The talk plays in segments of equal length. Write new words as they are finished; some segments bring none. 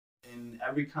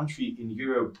every country in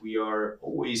Europe, we are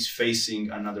always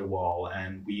facing another wall,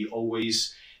 and we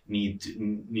always need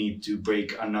to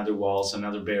break another walls,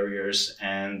 another barriers,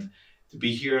 and to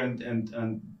be here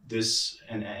and this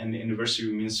and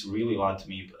university means really a lot to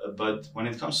me. But when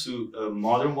it comes to a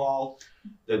modern wall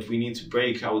that we need to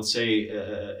break, I would say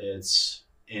it's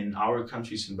in our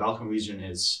countries in Balkan region.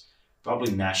 It's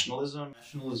probably nationalism.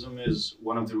 Nationalism is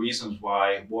one of the reasons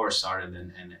why war started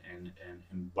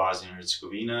in Bosnia and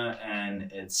Herzegovina, and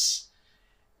it's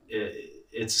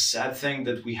a sad thing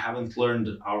that we haven't learned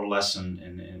our lesson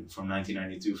from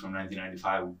 1992, from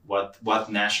 1995, what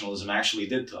nationalism actually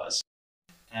did to us.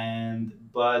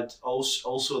 But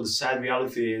also the sad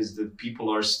reality is that people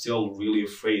are still really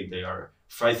afraid. They are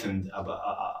frightened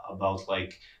about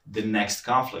like the next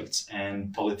conflicts,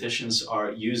 and politicians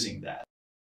are using that.